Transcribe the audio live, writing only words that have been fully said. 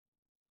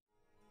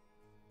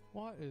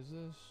What is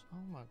this?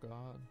 Oh my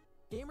god.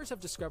 Gamers have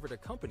discovered a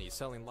company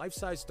selling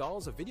life-size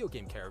dolls of video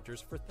game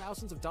characters for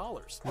thousands of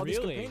dollars. While these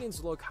Really?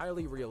 companions look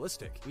highly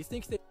realistic, we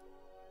think they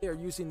are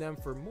using them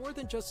for more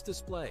than just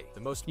display. The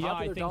most Yeah, I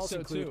popular think dolls so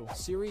include too.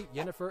 Ciri,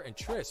 Yennefer, and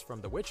Triss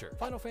from The Witcher,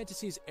 Final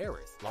Fantasy's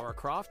Aerith, Lara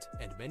Croft,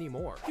 and many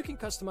more. You can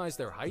customize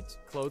their height,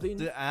 clothing.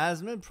 The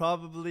Asmon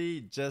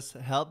probably just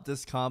helped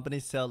this company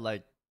sell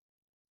like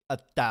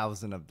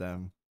 1,000 of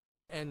them.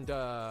 And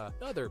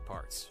other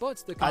parts.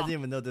 But the I didn't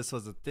even know this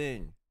was a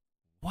thing.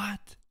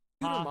 What?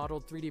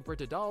 computer-modeled 3D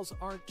printed dolls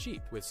aren't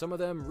cheap, with some of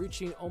them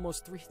reaching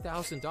almost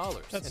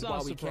 $3,000. That's And not a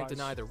while we can't surprise.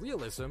 deny the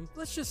realism,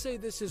 let's just say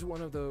this is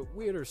one of the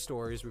weirder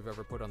stories we've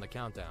ever put on the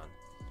countdown.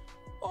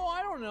 Oh,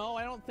 I don't know.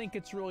 I don't think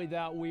it's really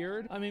that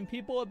weird. I mean,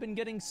 people have been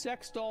getting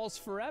sex dolls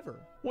forever.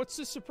 What's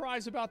the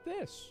surprise about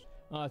this?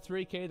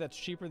 3K, that's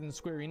cheaper than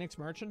Square Enix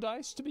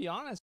merchandise? To be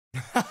honest,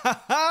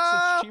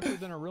 it's cheaper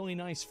than a really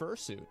nice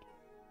fursuit.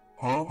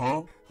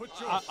 I'll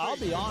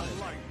be honest.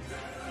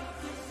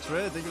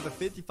 Trey, thank you for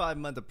the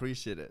 55-month.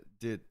 Appreciate it.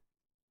 Dude,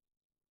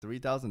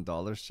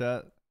 $3,000,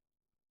 chat?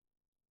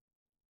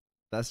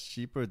 That's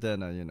cheaper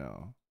than a, you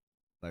know,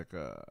 like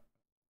a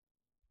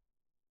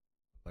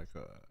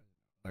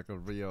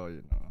real,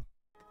 you know.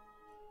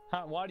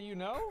 Why do you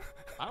know?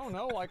 I don't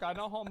know. Like, I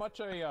know how much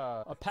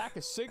a pack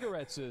of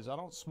cigarettes is. I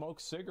don't smoke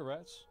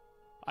cigarettes.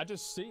 I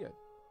just see it.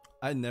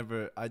 I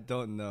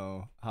don't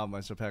know how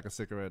much a pack of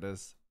cigarette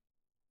is.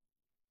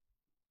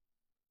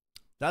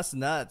 That's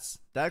nuts.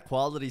 That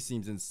quality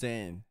seems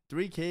insane.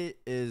 3K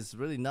is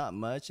really not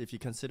much if you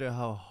consider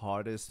how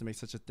hard it is to make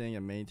such a thing,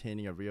 and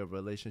maintaining a real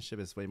relationship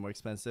is way more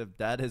expensive.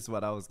 That is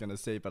what I was gonna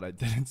say, but I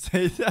didn't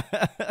say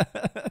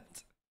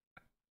that.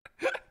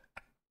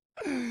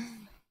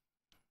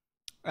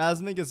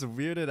 Asmin gets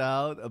weirded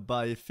out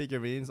by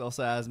figurines.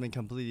 Also, Asmin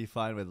completely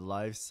fine with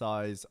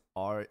life-size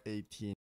R18